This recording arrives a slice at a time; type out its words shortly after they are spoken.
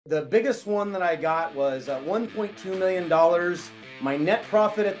The biggest one that I got was $1.2 million. My net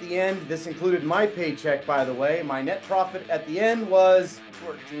profit at the end, this included my paycheck, by the way, my net profit at the end was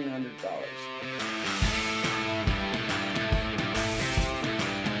 $1,400.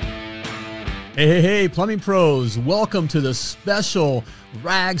 Hey, plumbing pros, welcome to the special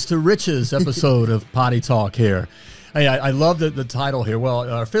Rags to Riches episode of Potty Talk here. Hey, I love the title here. Well,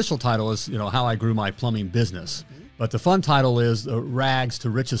 our official title is, how I grew my plumbing business. But the fun title is the Rags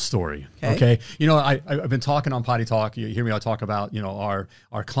to Riches story. Okay. I've been talking on Potty Talk. You hear me, I talk about, our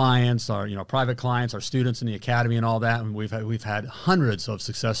clients, our, private clients, our students in the academy and all that. And we've had hundreds of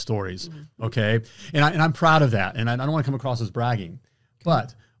success stories. Okay. And I'm proud of that. And I don't want to come across as bragging,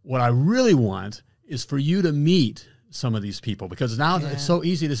 but what I really want is for you to meet some of these people, because now it's so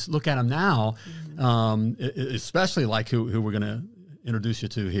easy to look at them now, especially like who we're going to introduce you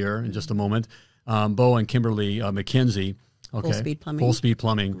to here in just a moment. Bo and Kimberly McKenzie. Okay. Full speed plumbing. Full speed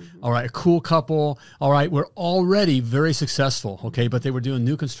plumbing. All right. A cool couple. All right. We're already very successful. Okay. But they were doing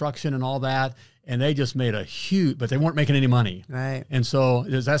new construction and all that. And they just made but they weren't making any money. Right. And so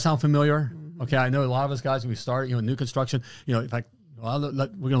does that sound familiar? Okay. I know a lot of us guys, when we start, new construction, in fact, we're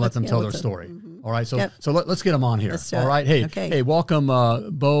going to let them tell their story. All right. So let's get them on here. All right. Hey, welcome,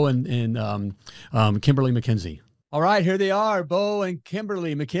 Bo and Kimberly McKenzie. All right, here they are, Bo and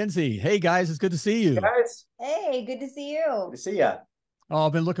Kimberly McKenzie. Hey, guys, it's good to see you. Guys, hey, good to see you. good to see ya. Oh,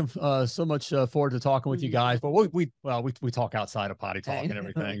 I've been looking so much forward to talking with you guys. But we talk outside of Potty Talk and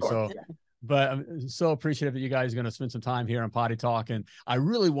everything. But I'm so appreciative that you guys are going to spend some time here on Potty Talk. And I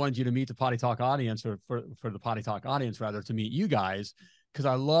really wanted you to meet the Potty Talk audience, or for the Potty Talk audience, rather, to meet you guys, because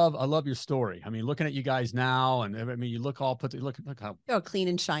I love your story. I mean, looking at you guys now, and I mean, you look all look how they're clean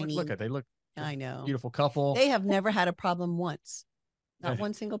and shiny. They look. I know. Beautiful couple. They have never had a problem once. Not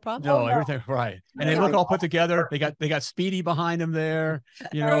one single problem. No, everything right. And they look all put together. They got Speedy behind them there.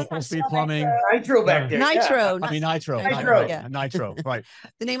 Full speed plumbing. Nitro back there. Nitro. I mean Nitro. Nitro. Right.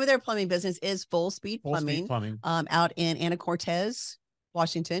 The name of their plumbing business is Full Speed Plumbing. Full Speed Plumbing. Out in Anacortes,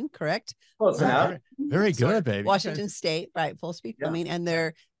 Washington. Correct. Close enough. Very good, baby. Washington State. Right. Full Speed Plumbing, and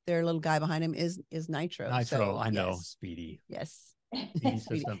their little guy behind him is Nitro. Nitro. So, I know. Speedy. Yes.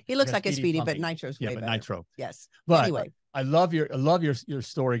 System. He looks like a Speedy, pumping. but Nitro's way better. Nitro. Yes. But anyway, I love your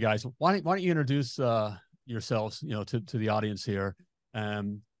story, guys. Why don't you introduce yourselves, to the audience here,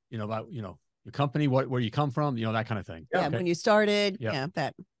 about your company, where you come from, that kind of thing. Yeah. Okay. When you started,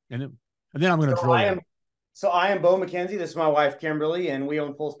 that. And then I'm going to drill you. So I am Bo McKenzie. This is my wife, Kimberly, and we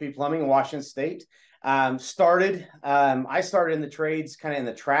own Full Speed Plumbing in Washington State. I started in the trades, kind of in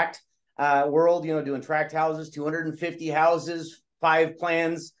the tract world, doing tract houses, 250 houses, 5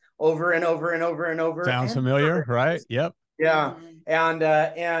 plans over and over and over and over. Sounds familiar, right? Yep. Yeah.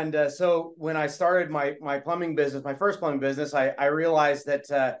 And so when I started my plumbing business, my first plumbing business, I realized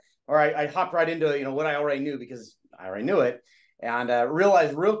that, I hopped right into, what I already knew, because I already knew it, and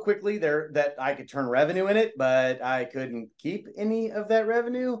realized real quickly that I could turn revenue in it, but I couldn't keep any of that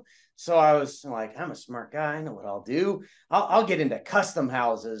revenue. So I was like, I'm a smart guy. I know what I'll do. I'll get into custom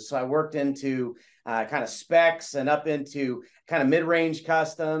houses. So I worked into kind of specs, and up into kind of mid-range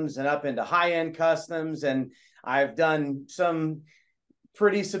customs, and up into high-end customs. And I've done some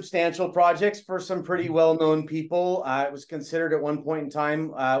pretty substantial projects for some pretty well-known people. It was considered at one point in time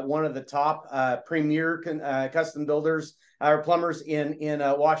one of the top premier custom builders or plumbers in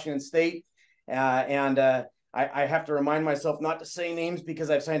Washington State. I have to remind myself not to say names, because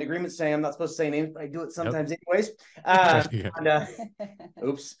I've signed agreements saying I'm not supposed to say names, but I do it sometimes anyways.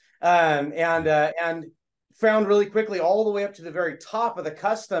 Oops. And found really quickly, all the way up to the very top of the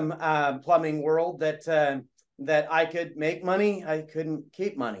custom plumbing world, that I could make money. I couldn't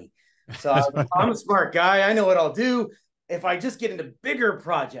keep money. So I'm a smart guy. I know what I'll do. If I just get into bigger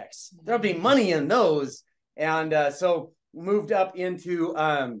projects, there'll be money in those. And so moved up into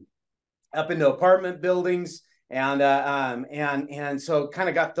apartment buildings, and so kind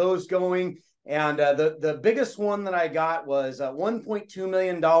of got those going. And the biggest one that I got was $1.2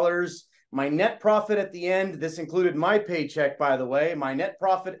 million. My net profit at the end, this included my paycheck, by the way, my net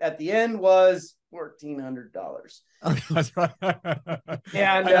profit at the end was $1,400. Okay, that's right.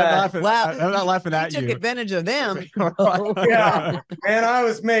 And I'm not laughing at you. Took advantage of them. Yeah, and I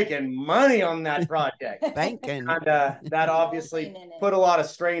was making money on that project. Banking. And that obviously put a lot of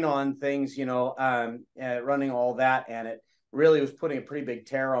strain on things, running all that, and it really was putting a pretty big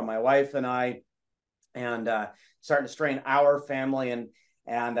tear on my wife and I, and starting to strain our family, and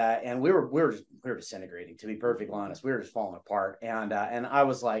we were disintegrating, to be perfectly honest. We were just falling apart. And I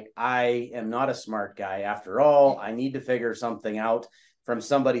was like, I am not a smart guy after all. I need to figure something out from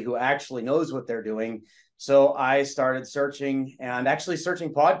somebody who actually knows what they're doing. So I started searching and actually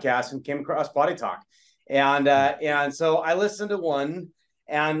searching podcasts and came across Potty Talk. And so I listened to one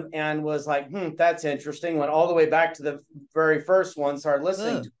and was like, that's interesting. Went all the way back to the very first one, started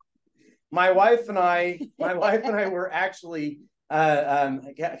listening to my wife and I were actually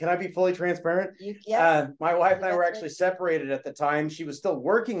can I be fully transparent? Yes. My wife and I were actually separated at the time. She was still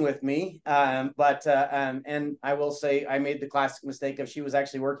working with me, but and I will say I made the classic mistake of she was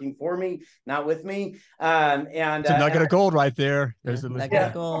actually working for me, not with me. And it's a nugget of gold right there. There's the nugget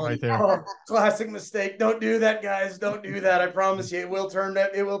of gold right there. Oh, classic mistake. Don't do that, guys. Don't do that. I promise you, it will turn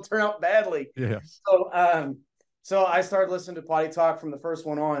out badly. Yes. So I started listening to Potty Talk from the first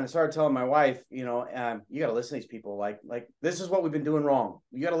one on, and started telling my wife, you got to listen to these people. Like this is what we've been doing wrong.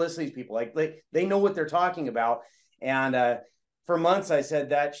 You got to listen to these people. Like they know what they're talking about. And for months, I said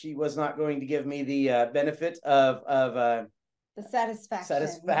that she was not going to give me the benefit of the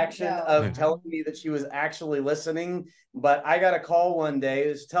satisfaction of telling me that she was actually listening. But I got a call one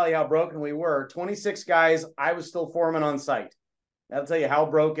day to tell you how broken we were. 26 guys. I was still foreman on site. That'll tell you how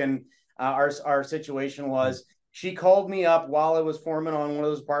broken our situation was. She called me up while I was foreman on one of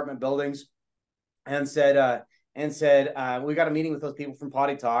those apartment buildings and said, we got a meeting with those people from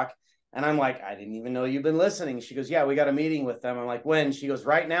Potty Talk. And I'm like, I didn't even know you've been listening. She goes, yeah, we got a meeting with them. I'm like, when? She goes,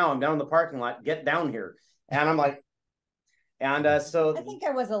 right now. I'm down in the parking lot. Get down here. And I'm like, so I think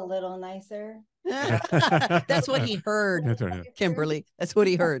I was a little nicer. That's what he heard, Kimberly. That's what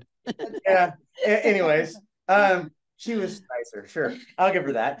he heard. Yeah. Anyways, she was nicer. Sure, I'll give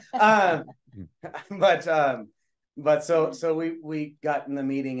her that. But so we got in the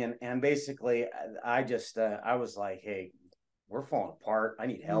meeting and basically I was like, hey, we're falling apart. I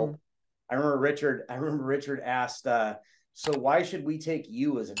need help. I remember Richard asked, so why should we take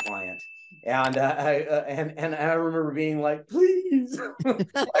you as a client? And I remember being like, please.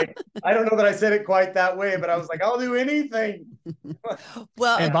 Like, I don't know that I said it quite that way, but I was like, I'll do anything.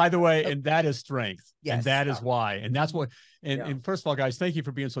 Well, and by the way, and that is strength. Yes. And that is why. And that's what, and first of all, guys, thank you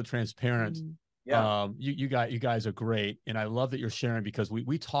for being so transparent. Yeah. You guys are great. And I love that you're sharing, because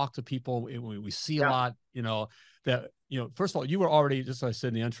we talk to people, we see a lot, that, first of all, you were already, just like I said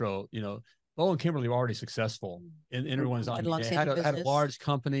in the intro, Bo and Kimberly were already successful, and everyone's on. They had a large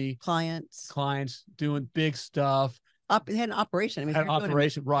company, clients doing big stuff. They had an operation. I mean, had an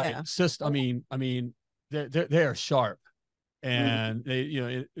operation, right? Yeah. System. I mean, they're sharp, and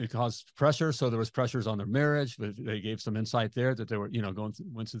they, it caused pressure. So there was pressures on their marriage, but they gave some insight there that they were,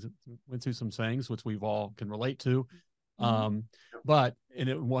 went through some things which we've all can relate to. But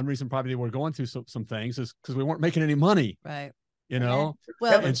one reason probably they were going through some things is because we weren't making any money, right? Well,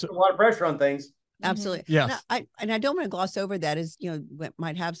 and so, a lot of pressure on things. Absolutely. Yeah. And I don't want to gloss over that, is,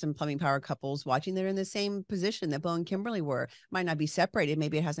 might have some plumbing power couples watching that are in the same position that Bo and Kimberly were. Might not be separated.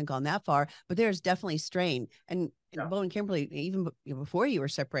 Maybe it hasn't gone that far, but there's definitely strain. And Bo and Kimberly, even before you were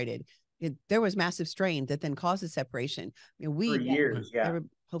separated, there was massive strain that then causes separation. For years.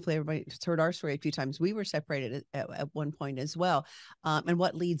 Hopefully everybody's heard our story a few times. We were separated at one point as well. And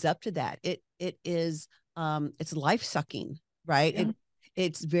what leads up to that? It is, it's life sucking, right? Yeah.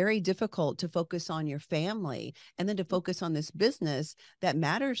 It's very difficult to focus on your family and then to focus on this business that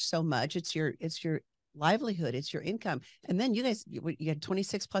matters so much. It's your livelihood, it's your income. And then you guys, you had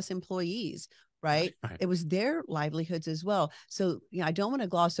 26 plus employees, right? It was their livelihoods as well. So, I don't want to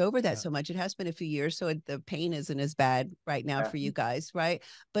gloss over that so much. It has been a few years, so the pain isn't as bad right now for you guys, right?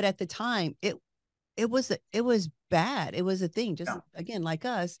 But at the time, it was bad. It was a thing, just again, like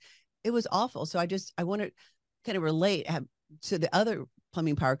us, it was awful. So I want to kind of relate to the other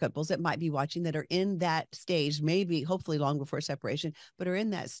plumbing power couples that might be watching that are in that stage, maybe hopefully long before separation, but are in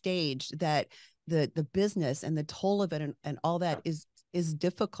that stage that the business and the toll of it and all that is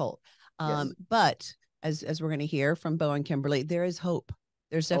difficult. But as we're going to hear from Bo and Kimberly, there is hope.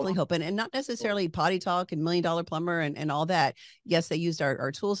 There's definitely hope, and not necessarily Potty Talk and $1 Million Plumber and all that. Yes, they used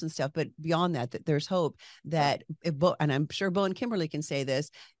our tools and stuff, but beyond that there's hope that and I'm sure Bo and Kimberly can say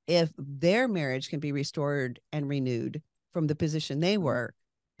this, if their marriage can be restored and renewed from the position they were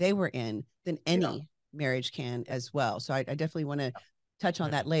in, then any marriage can as well. So I definitely want to touch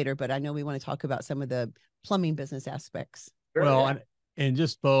on that later, but I know we want to talk about some of the plumbing business aspects. Well, and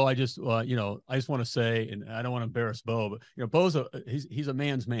just Bo, I just I just want to say, and I don't want to embarrass Bo, but Bo's he's a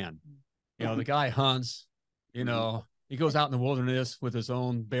man's man. The guy hunts, he goes out in the wilderness with his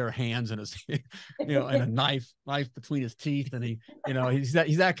own bare hands and his and a knife between his teeth, and he's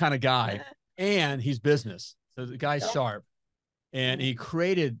that kind of guy, and he's business. So the guy's sharp, and he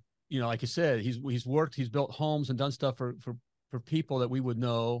created, like you said, he's built homes and done stuff for people that we would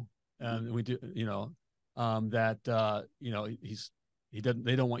know, and we do, he's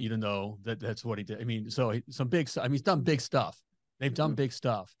They don't want you to know that that's what he did. I mean, so he's done big stuff. They've done big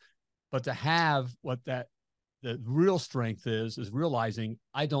stuff, but to have the real strength is realizing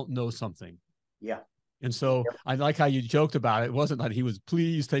I don't know something. Yeah. And so I like how you joked about it. It wasn't like he was,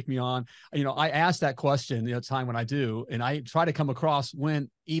 please take me on. I asked that question, time when I do, and I try to come across when,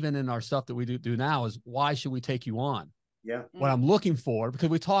 even in our stuff that we do now, is why should we take you on? Yeah. What I'm looking for, because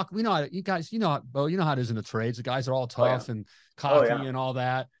we know, you guys, Bo, you know how it is in the trades. The guys are all tough and cocky and all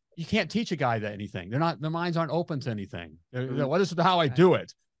that. You can't teach a guy that anything. Their minds aren't open to anything. Well, this is how I do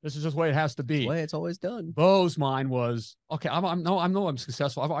it. This is just the way it has to be. The way it's always done. Bo's mind was, okay, I know I'm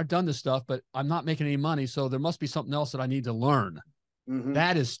successful. I've done this stuff, but I'm not making any money. So there must be something else that I need to learn.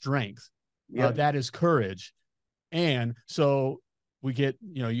 That is strength. That is courage. And so we get,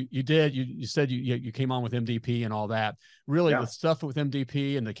 you said you came on with MDP and all that. Really, the stuff with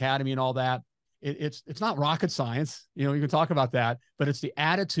MDP and the academy and all that, it's not rocket science. You can talk about that, but it's the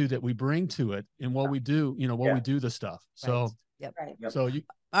attitude that we bring to it and what we do, we do the stuff. So, so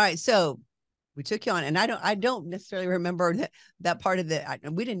all right. So we took you on, and I don't necessarily remember that part of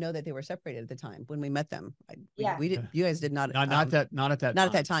we didn't know that they were separated at the time when we met them. We did. You guys did not. Not at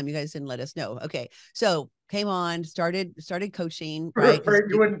that time. You guys didn't let us know. Okay. So came on, started coaching. Right? Afraid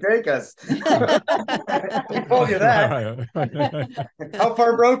you wouldn't take us. I told you that. How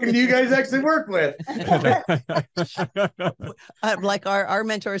far broken do you guys actually work with? Like our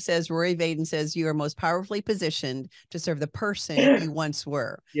mentor says, Rory Vaden says, you are most powerfully positioned to serve the person you once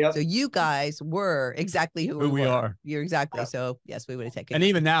were. So you guys were exactly who we are. You're exactly. So yes, we would have taken. And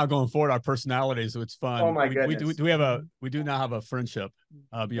even now going forward, our personalities, so it's fun. Oh my goodness. We do now have a friendship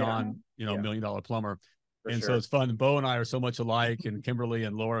beyond, $1 Million Plumber. And so it's fun. Bo and I are so much alike, and Kimberly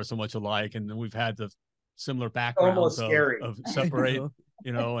and Laura are so much alike. And we've had the similar backgrounds of separate,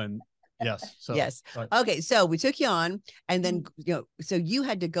 and yes. So, yes. Okay. So we took you on, and then, so you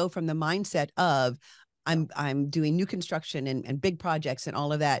had to go from the mindset of I'm doing new construction and big projects and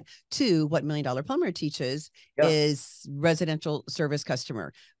all of that to what $1 Million Plumber teaches is residential service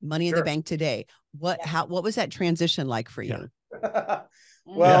customer, money in the bank today. What was that transition like for you?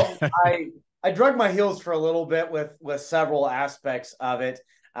 Well, I drug my heels for a little bit with several aspects of it.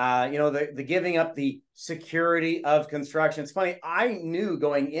 The giving up the security of construction. It's funny. I knew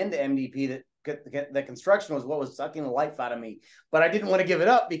going into MDP that construction was what was sucking the life out of me, but I didn't want to give it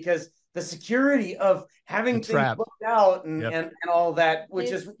up because the security of having things booked out and all that,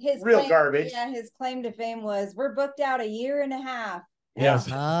 which is real garbage. Yeah, his claim to fame was, we're booked out 1.5 years. Yes.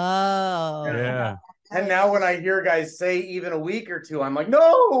 Oh. Yeah. And now when I hear guys say even a week or two, I'm like,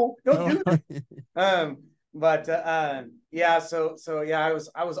 no, don't do that.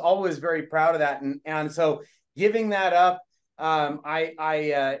 I was always very proud of that. And so giving that up,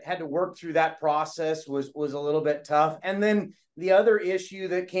 I had to work through that process was a little bit tough. And then the other issue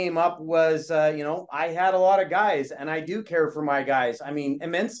that came up was, I had a lot of guys, and I do care for my guys. I mean,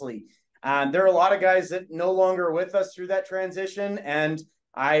 immensely. There are a lot of guys that no longer are with us through that transition. And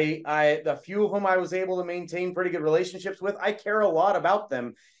the few of whom I was able to maintain pretty good relationships with, I care a lot about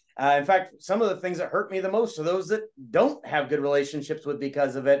them. In fact, some of the things that hurt me the most are those that don't have good relationships with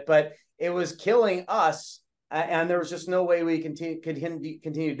because of it, but it was killing us. And there was just no way we continue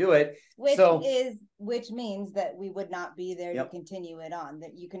to do it. Which means that we would not be there to continue it on,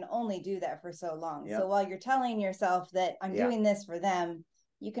 that you can only do that for so long. So while you're telling yourself that I'm doing this for them,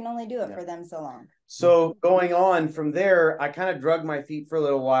 you can only do it for them so long. So going on from there, I kind of drug my feet for a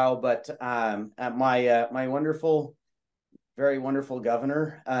little while, but my wonderful, very wonderful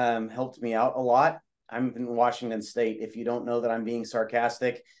governor helped me out a lot. I'm in Washington State. If you don't know that I'm being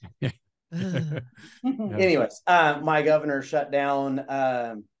sarcastic. Anyways, my governor shut down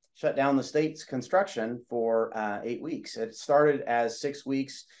the state's construction for 8 weeks. It started as 6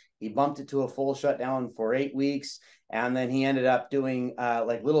 weeks. He bumped it to a full shutdown for 8 weeks. And then he ended up doing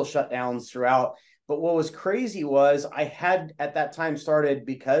like little shutdowns throughout. But what was crazy was I had at that time started,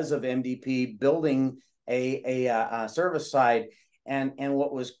 because of MDP, building a service side. And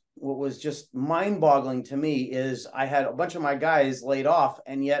what was just mind-boggling to me is I had a bunch of my guys laid off,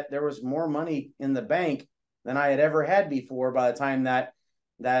 and yet there was more money in the bank than I had ever had before by the time that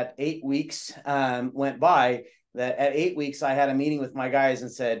 8 weeks went by. That at 8 weeks, I had a meeting with my guys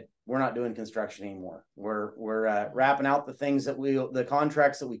and said, we're not doing construction anymore. We're wrapping out the things the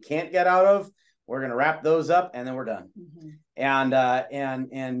contracts that we can't get out of. We're going to wrap those up, and then we're done. And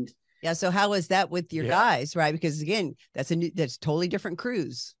yeah. So how was that with your guys, right? Because again, that's totally different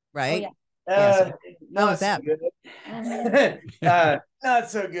crews, right? Oh, yeah. How was that? Not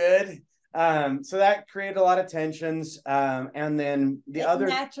so good. So that created a lot of tensions. And then you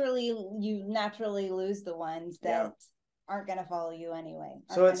naturally lose the ones that aren't going to follow you anyway.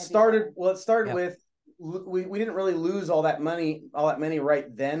 So it started Yep. with, we didn't really lose all that money right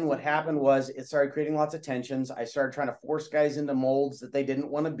then. What happened was it started creating lots of tensions. I started trying to force guys into molds that they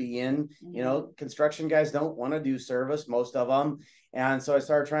didn't want to be in. You know, construction guys don't want to do service, most of them. And so I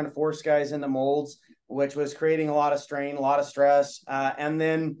started trying to force guys into molds, which was creating a lot of strain, a lot of stress. And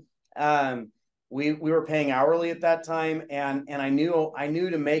then we were paying hourly at that time. And I knew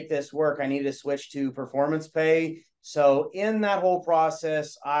to make this work, I needed to switch to performance pay. So in that whole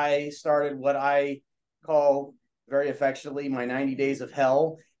process, I started what I call very affectionately my 90 days of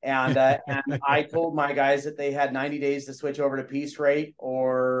hell. And I told my guys that they had 90 days to switch over to piece rate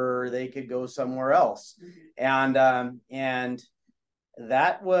or they could go somewhere else. And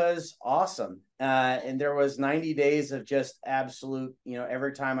that was awesome. And there was 90 days of just absolute, you know,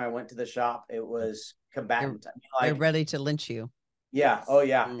 every time I went to the shop, it was combatant. They're ready to lynch you. Yeah. Oh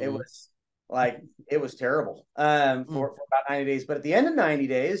yeah. It was like, it was terrible for about 90 days. But at the end of 90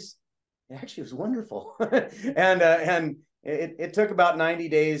 days, it actually was wonderful. and it took about 90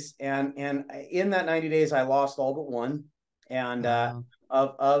 days. And in that 90 days, I lost all but one. And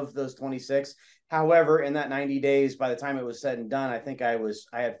of those 26. However, in that 90 days, by the time it was said and done, I think I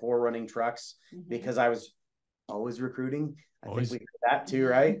had 4 running trucks because I was always recruiting. I think we did that too,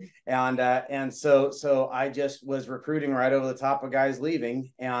 right? And so I just was recruiting right over the top of guys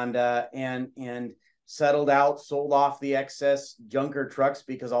leaving, and settled out, sold off the excess junker trucks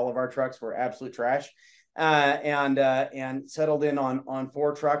because all of our trucks were absolute trash, and settled in on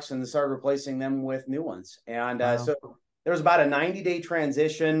 4 trucks and started replacing them with new ones. And so there was about a 90-day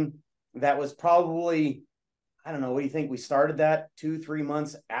transition that was probably, I don't know, what do you think? We started that 2-3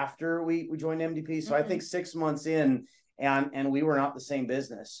 months after we joined MDP. So I think 6 months in, and we were not the same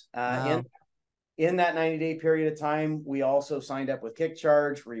business. In that 90-day period of time, we also signed up with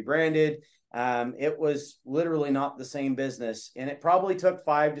KickCharge, rebranded. It was literally not the same business, and it probably took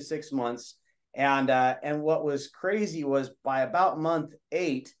 5 to 6 months. And what was crazy was by about month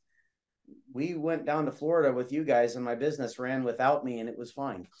 8, we went down to Florida with you guys, and my business ran without me, and it was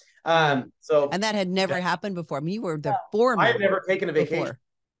fine. And that had never happened before. I mean, you were the foreman. I had never taken a vacation. Before.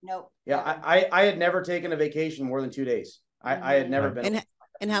 Nope. Yeah, I had never taken a vacation more than 2 days. I had never been.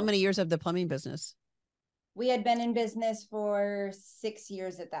 And how many years of the plumbing business? We had been in business for 6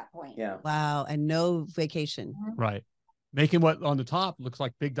 years at that point. Yeah. Wow. And no vacation. Right. Making what on the top looks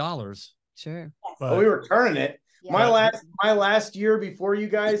like big dollars. Sure. Yes. But we were turning it. Yeah. My last year before you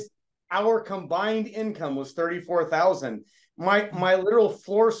guys, our combined income was $34,000. My literal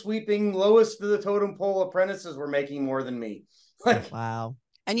floor sweeping, lowest of the totem pole apprentices were making more than me. Like, wow.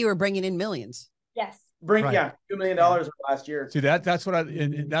 And you were bringing in millions. Yes. $2 million last year. See, that's what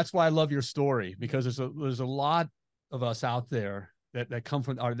and that's why I love your story, because there's a lot of us out there that come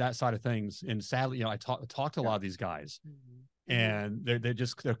from that side of things. And sadly, you know, I talk to a lot of these guys, and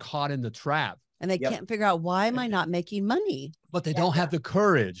they're caught in the trap, and they can't figure out, why am I not making money? But they don't have the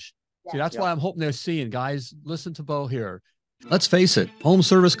courage. See, that's why I'm hoping they're seeing. Guys, listen to Bo here. Let's face it, home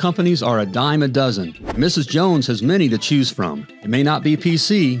service companies are a dime a dozen. Mrs. Jones has many to choose from. It may not be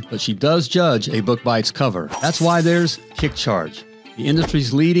PC, but she does judge a book by its cover. That's why there's KickCharge, the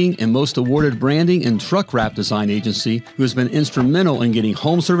industry's leading and most awarded branding and truck wrap design agency, who has been instrumental in getting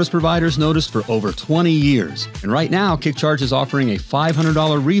home service providers noticed for over 20 years. And right now, KickCharge is offering a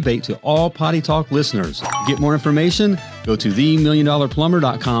 $500 rebate to all Potty Talk listeners. To get more information, go to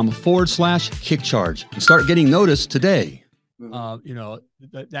themilliondollarplumber.com/KickCharge and start getting noticed today. You know,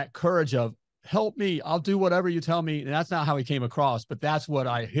 that courage of, help me, I'll do whatever you tell me. And that's not how he came across, but that's what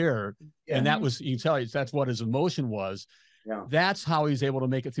I hear. And that was, you can tell, that's what his emotion was. Yeah. That's how he's able to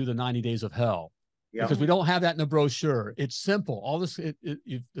make it through the 90 days of hell. Yeah. Because we don't have that in the brochure. It's simple. All this, don't put simple.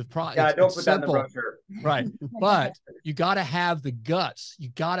 that in the brochure. Right. But you got to have the guts. You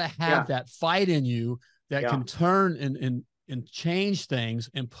got to have that fight in you that can turn and change things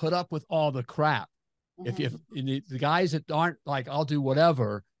and put up with all the crap. If the guys that aren't like, I'll do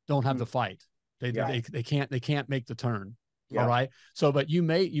whatever, don't have the fight. They can't make the turn. All right. So, but you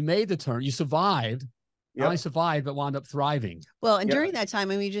made the turn. You survived. Not only survived, but wound up thriving. Well, and during that time,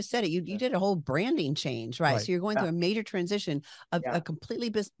 I mean, you just said it, you did a whole branding change, right? So you're going through a major transition of a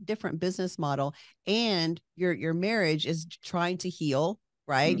completely different business model, and your marriage is trying to heal,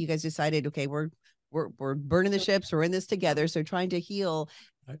 right? You guys decided, okay, we're burning the ships. We're in this together. So trying to heal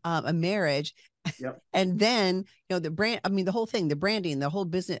a marriage. And then, you know, the brand, I mean, the whole thing, the branding, the whole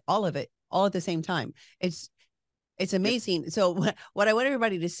business, all of it, all at the same time. It's amazing. So what I want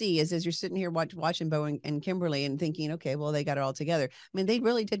everybody to see is, as you're sitting here watching Bo and Kimberly and thinking, okay, well, they got it all together. I mean, they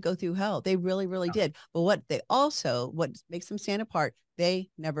really did go through hell. They really, really did. But what makes them stand apart, they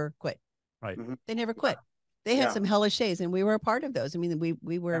never quit. Right. They never quit. They had some hellish days, and we were a part of those. I mean,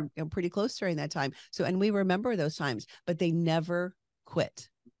 we were pretty close during that time. So, and we remember those times, but they never quit.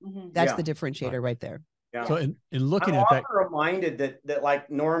 That's the differentiator right there. Yeah. So in looking I'm at that, reminded that like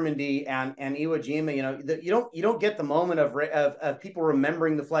Normandy and Iwo Jima, you know, you don't get the moment of people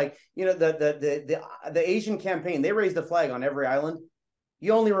remembering the flag. You know, the Asian campaign, they raised the flag on every island.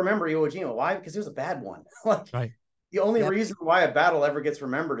 You only remember Iwo Jima. Why? Because it was a bad one. Like, the only reason why a battle ever gets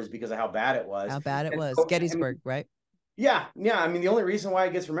remembered is because of how bad it was. How bad it was. So, Gettysburg, right? Yeah. I mean, the only reason why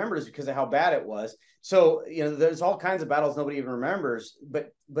it gets remembered is because of how bad it was. So, you know, there's all kinds of battles nobody even remembers.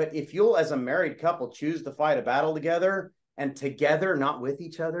 But if you'll, as a married couple, choose to fight a battle together and together, not with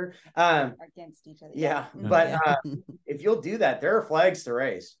each other, against each other. Yeah. But if you'll do that, there are flags to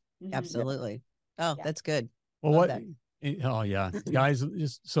raise. Absolutely. Oh, that's good. Well, oh yeah, guys.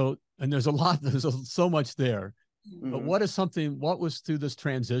 So, and there's so much there. But what was through this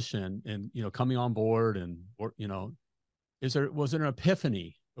transition and, you know, coming on board and, or, you know, was there an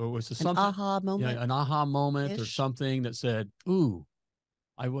epiphany, or was there something, aha moment, an aha moment or something that said, ooh,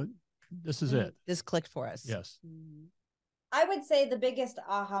 this is it. This clicked for us. Yes. I would say the biggest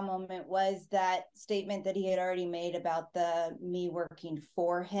aha moment was that statement that he had already made about me working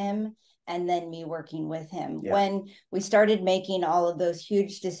for him and then me working with him. Yeah. When we started making all of those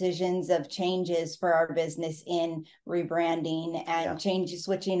huge decisions of changes for our business in rebranding and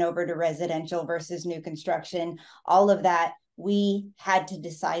switching over to residential versus new construction, all of that, we had to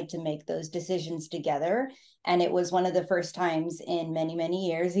decide to make those decisions together. And it was one of the first times in many, many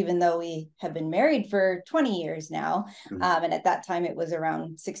years, even though we have been married for 20 years now. And at that time, it was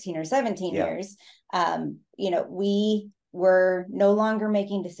around 16 or 17 years. You know, we were no longer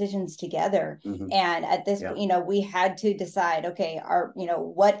making decisions together. And at this point, you know, we had to decide, okay,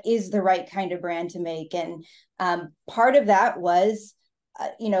 what is the right kind of brand to make? And part of that was,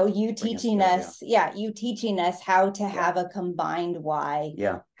 you know, you teaching us how to have a combined why,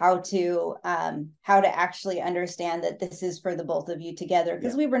 how to actually understand that this is for the both of you together,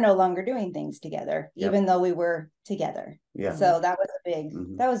 because we were no longer doing things together, even though we were together. So that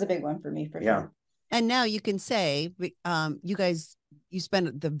was a big one for me, for sure. And now you can say, you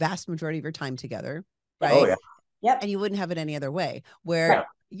spend the vast majority of your time together, right? Oh, yeah. Yep. And you wouldn't have it any other way, where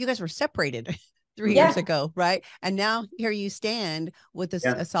you guys were separated 3 years ago, right? And now here you stand with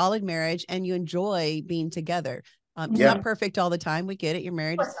a solid marriage, and you enjoy being together. It's not perfect all the time. We get it. You're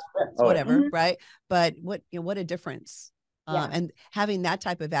married, it's whatever, right? But what a difference. And having that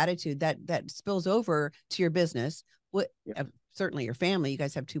type of attitude that spills over to your business, certainly your family, you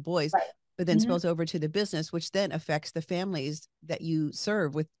guys have 2 boys, but then spills over to the business, which then affects the families that you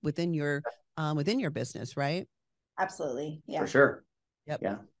serve within your business, right? Absolutely. Yeah. For sure. Yep.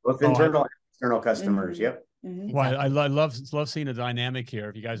 Yeah. Both internal and external customers. Yep. Exactly. Well, I love seeing a dynamic here.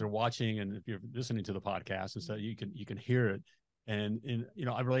 If you guys are watching and if you're listening to the podcast, and so you can hear it. And you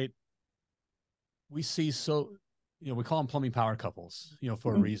know, we see, so, you know, we call them plumbing power couples, you know,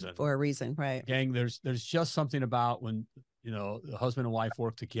 for a reason. For a reason, right? Gang, there's just something about when, you know, the husband and wife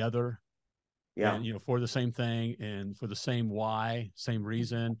work together. And, you know, for the same thing and for the same why, same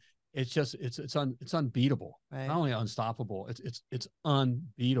reason. It's just it's unbeatable. Right. Not only unstoppable, it's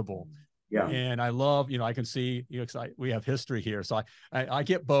unbeatable. Yeah. And I love, you know, I can see, you know, we have history here. So I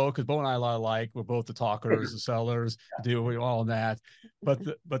get Bo, because Bo and I alike. We're both the talkers, the sellers, do all that. But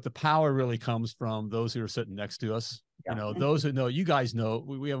the power really comes from those who are sitting next to us. You know, those who know, you guys know,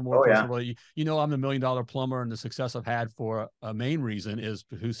 we have a more personal, you know, I'm the $1 million plumber, and the success I've had for a main reason is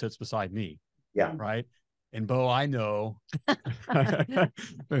who sits beside me. Yeah. Right. And Bo, I know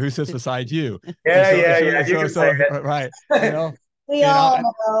who sits beside you. Yeah. Right. You know, we all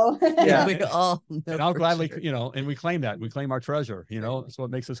know. Yeah, we all know. And I'll gladly, you know, and we claim that. We claim our treasure, you know. That's what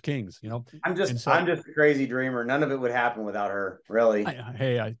makes us kings, you know. I'm just a crazy dreamer. None of it would happen without her, really.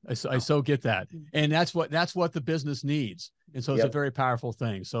 I so get that. And that's what the business needs. And so it's a very powerful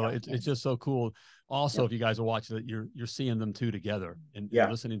thing. So it's just so cool. Also, if you guys are watching it, you're seeing them 2 together and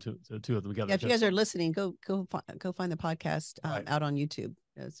listening to the 2 of them together. Yeah, if you guys are listening, go find the podcast out on YouTube,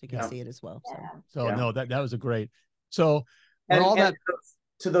 so you can see it as well. No, that was a great. So and all that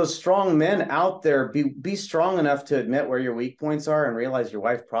to those strong men out there, be strong enough to admit where your weak points are and realize your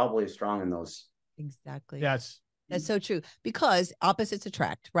wife probably is strong in those. Exactly. That's so true, because opposites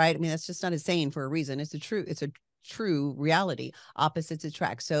attract, right? I mean, that's just not a saying for a reason. It's a true reality. Opposites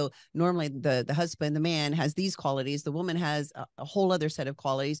attract. So normally the husband, the man, has these qualities, the woman has a whole other set of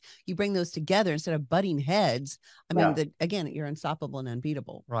qualities. You bring those together instead of butting heads. I mean, again, you're unstoppable and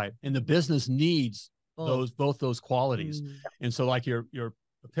unbeatable. Right. And the business needs both those qualities. And so, like your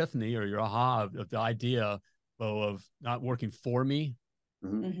epiphany or your aha of the idea of not working for me,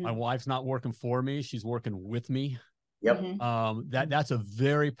 My wife's not working for me. She's working with me. Yep. That's a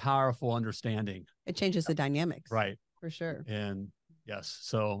very powerful understanding. It changes the dynamics. Right. For sure. And yes,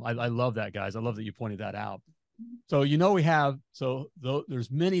 so I love that, guys. I love that you pointed that out. So, we have,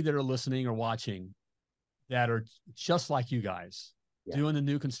 there's many that are listening or watching that are just like you guys, doing the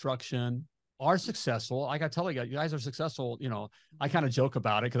new construction, are successful. Like I tell you guys are successful. I kind of joke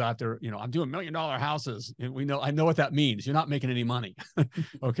about it because after, I'm doing $1 million houses, and I know what that means. You're not making any money.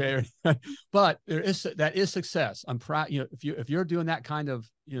 Okay. But that is success. I'm proud, if you're doing that kind of,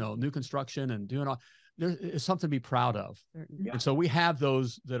 new construction and doing all, there's something to be proud of. Yeah. And so we have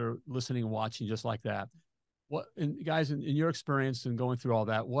those that are listening and watching just like that. And guys, in your experience and going through all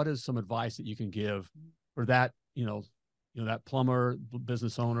that, what is some advice that you can give for that, that plumber,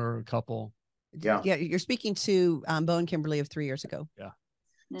 business owner, couple? Yeah. You're speaking to Bo and Kimberly of 3 years ago. Yeah.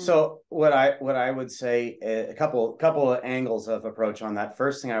 So what I would say, a couple of angles of approach on that.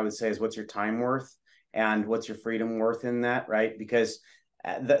 First thing I would say is, what's your time worth and what's your freedom worth in that, right? Because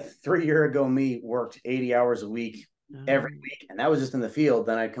the 3 year ago me worked 80 hours a week every week, and that was just in the field.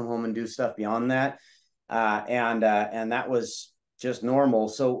 Then I'd come home and do stuff beyond that, and that was just normal.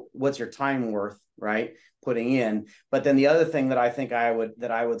 So what's your time worth, right? Putting in. But then the other thing that I think I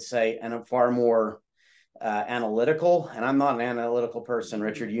would say, and I'm far more analytical, and I'm not an analytical person,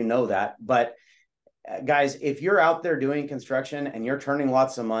 Richard, you know that, but guys, if you're out there doing construction and you're turning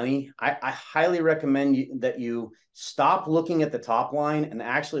lots of money, I highly recommend that you stop looking at the top line and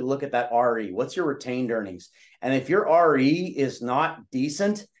actually look at that RE. What's your retained earnings? And if your RE is not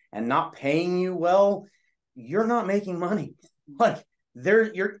decent and not paying you well, you're not making money. Like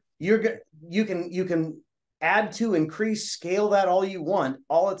you can add to, increase, scale that all you want.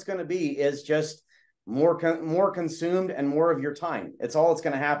 All it's going to be is just more consumed and more of your time. It's all it's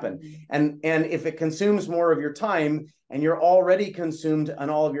going to happen. And if it consumes more of your time and you're already consumed on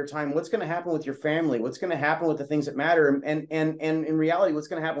all of your time, what's going to happen with your family? What's going to happen with the things that matter? And in reality, what's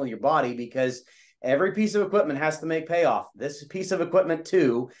going to happen with your body? Because every piece of equipment has to make payoff. This piece of equipment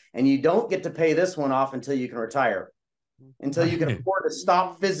too, and you don't get to pay this one off until you can retire, until you can afford to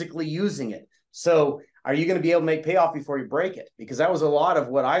stop physically using it. So are you going to be able to make payoff before you break it? Because that was a lot of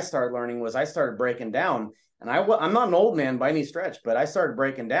what I started learning. Was I started breaking down, and I'm not an old man by any stretch, but I started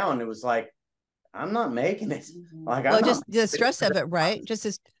breaking down. It was like, I'm not making it. Like, well, just the stress of it, right? Just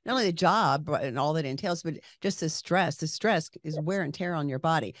as not only the job and all that entails, but just the stress. The stress is wear and tear on your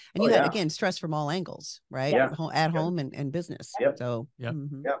body, and you had again stress from all angles, right? Yeah. At home and business. Yep. So yeah.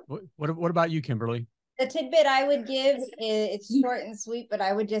 What about you, Kimberly? The tidbit I would give is, it's short and sweet, but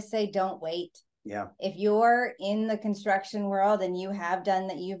I would just say, don't wait. Yeah. If you're in the construction world and you have done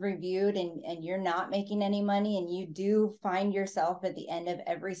that, you've reviewed, and you're not making any money, and you do find yourself at the end of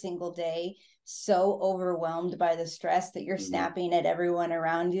every single day so overwhelmed by the stress that you're snapping at everyone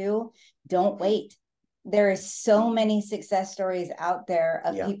around you, don't wait. There is so many success stories out there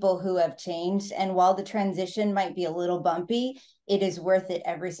of people who have changed. And while the transition might be a little bumpy, it is worth it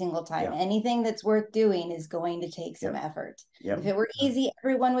every single time. Anything that's worth doing is going to take some effort. If it were easy,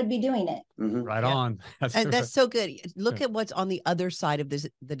 everyone would be doing it. Right on. That's so good. Look at what's on the other side of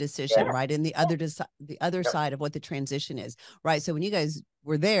the decision, right? And the other side of what the transition is, right? So when you guys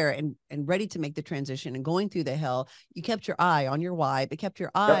were there and ready to make the transition and going through the hell, you kept your eye on your why, but kept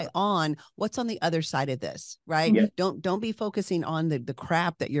your eye on what's on the other side of this, right? Don't be focusing on the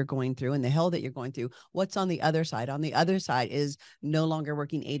crap that you're going through and the hell that you're going through. What's on the other side? On the other side is no longer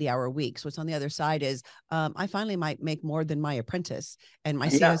working 80-hour weeks. What's on the other side is I finally might make more than my apprentice and my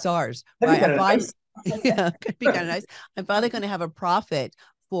CSRs, right? Could be kind of nice. I'm finally going to have a profit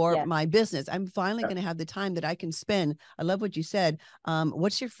for my business. I'm finally going to have the time that I can spend. I love what you said.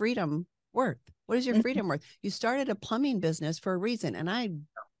 What's your freedom worth? What is your freedom worth? You started a plumbing business for a reason. And I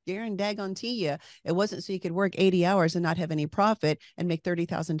guarantee you, it wasn't so you could work 80 hours and not have any profit and make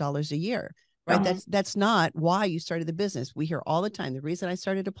 $30,000 a year. Right. That's not why you started the business. We hear all the time, the reason I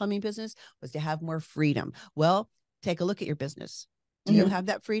started a plumbing business was to have more freedom. Well, take a look at your business. Do you have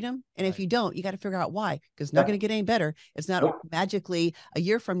that freedom? And if you don't, you got to figure out why, because it's not going to get any better. It's not magically a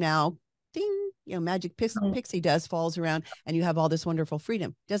year from now, ding, magic pixie dust falls around and you have all this wonderful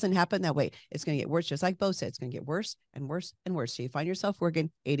freedom. It doesn't happen that way. It's going to get worse. Just like Bo said, it's going to get worse and worse and worse. So you find yourself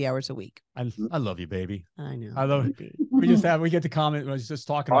working 80 hours a week. I love you, baby. I know. I love it. We get the comment. I was just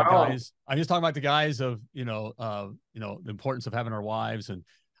talking about guys. I'm just talking about the guys of, the importance of having our wives. And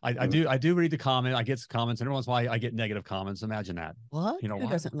I do read the comment. I get some comments, and every once in a while I get negative comments. Imagine that. What? Who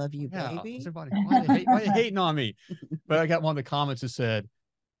doesn't love you, baby? Everybody, why are you hating on me? But I got one of the comments that said,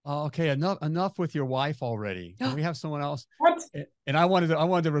 "Oh, okay, enough with your wife already. Can we have someone else?" What? And I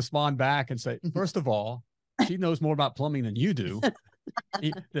wanted to respond back and say, first of all, she knows more about plumbing than you do.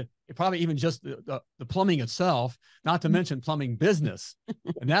 probably even just the plumbing itself, not to mention plumbing business.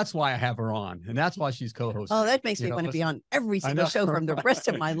 And that's why I have her on. And that's why she's co-hosting. Oh, that makes me want to be on every single show from the rest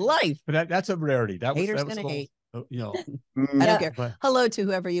of my life. But that's a rarity. Haters gonna hate. You know, I don't care. But, hello to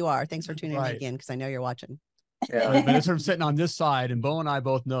whoever you are. Thanks for tuning in again, because I know you're watching. Yeah. But it's sort of sitting on this side, and Bo and I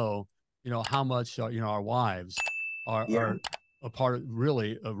both know, how much our wives are a part of,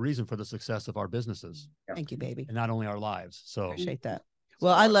 really, a reason for the success of our businesses. Thank you, baby. And not only our lives. So appreciate that.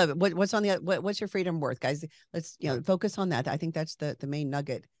 Well, I love it. What's on the what's your freedom worth, guys? Let's focus on that. I think that's the main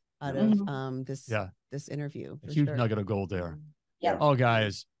nugget out of this interview. A huge nugget of gold there. Yeah. Oh,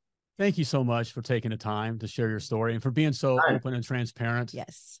 guys, thank you so much for taking the time to share your story and for being so open and transparent.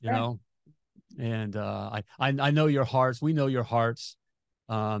 Yes. And I know your hearts. We know your hearts.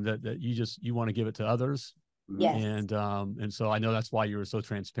 That you want to give it to others. Yes. And so I know that's why you were so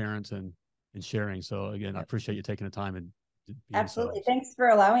transparent and sharing. So again, I appreciate you taking the time and absolutely. Thanks for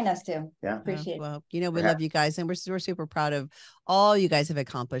allowing us to. Yeah. Appreciate it. Well, we love you guys, and we're super proud of all you guys have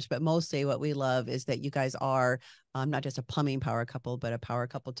accomplished, but mostly what we love is that you guys are not just a plumbing power couple, but a power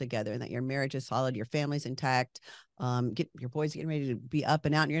couple together, and that your marriage is solid, your family's intact, your boys getting ready to be up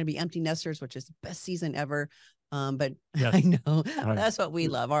and out, and you're going to be empty nesters, which is the best season ever. But yes. I know that's what we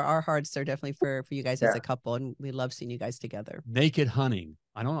love. Our hearts are definitely for you guys as a couple, and we love seeing you guys together. Naked hunting.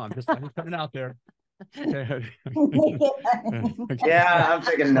 I don't know. I'm just putting it out there. Okay. Yeah, I'm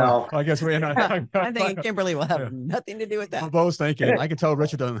thinking no. I guess I'm thinking Kimberly will have nothing to do with that. We're both thinking. I can tell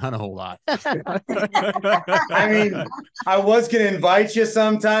Richard doesn't hunt a whole lot. I mean, I was going to invite you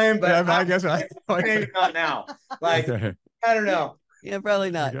sometime, but I guess maybe not now. Like, I don't know. Yeah, probably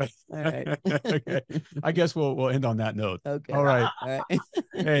not. All right. Okay. I guess we'll end on that note. Okay. All right. All right.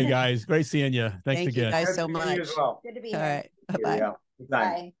 Hey guys, great seeing you. Thanks again. You guys so much. Good to be here. All right. Bye-bye.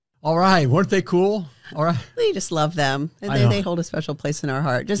 Bye. All right. Weren't they cool? All right. We just love them. And they hold a special place in our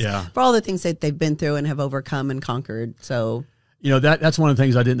heart. Just for all the things that they've been through and have overcome and conquered. So that's one of the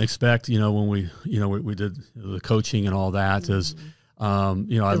things I didn't expect, when we did the coaching and all that is I love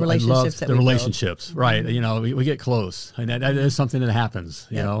the relationships, right? We get close, and that is something that happens,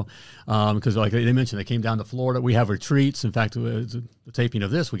 because like they mentioned, they came down to Florida. We have retreats. In fact, the taping of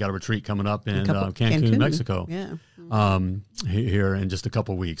this, we got a retreat coming up in Cancun, Mexico. Yeah. Here in just a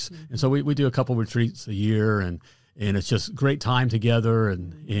couple of weeks. And so we do a couple of retreats a year, and it's just great time together.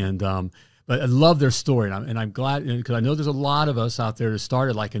 But I love their story, and I'm glad, because I know there's a lot of us out there that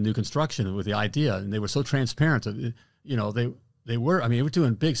started like a new construction with the idea, and they were so transparent. They were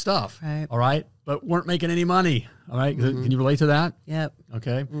doing big stuff, right. All right, but weren't making any money, all right? Can you relate to that? Yep.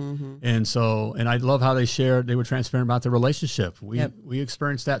 Okay. And I love how they were transparent about their relationship. We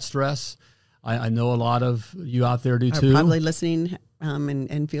experienced that stress. I know a lot of you out there do too. Probably listening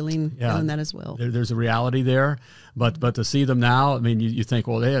and feeling that as well. There's a reality there, but to see them now, you think,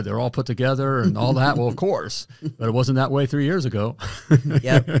 well, they're all put together and all that. Well, of course, but it wasn't that way 3 years ago.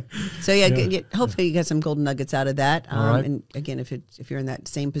 Yep. So hopefully you get some golden nuggets out of that. Right. And again, if you're in that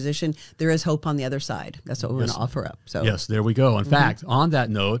same position, there is hope on the other side. That's what we're going to offer up. So yes, there we go. In fact, on that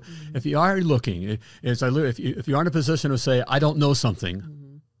note, if you are looking, if you are in a position to say, I don't know something.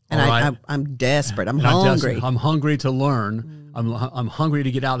 And I'm desperate. I'm hungry. I'm hungry to learn. I'm hungry to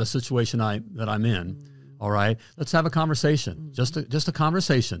get out of the situation that I'm in. All right. Let's have a conversation. Just a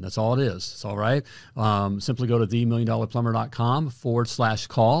conversation. That's all it is. It's all right. Simply go to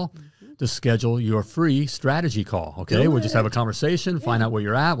themilliondollarplumber.com/call to schedule your free strategy call. Okay. We'll just have a conversation, find out where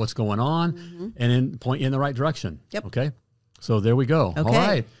you're at, what's going on, and then point you in the right direction. Yep. Okay. So there we go. Okay. All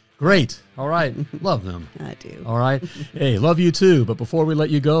right. Great. All right. Love them. I do. All right. Hey, love you too. But before we let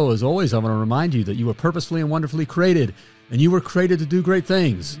you go, as always, I want to remind you that you were purposefully and wonderfully created, and you were created to do great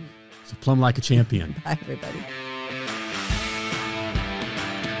things. So plumb like a champion. Bye, everybody.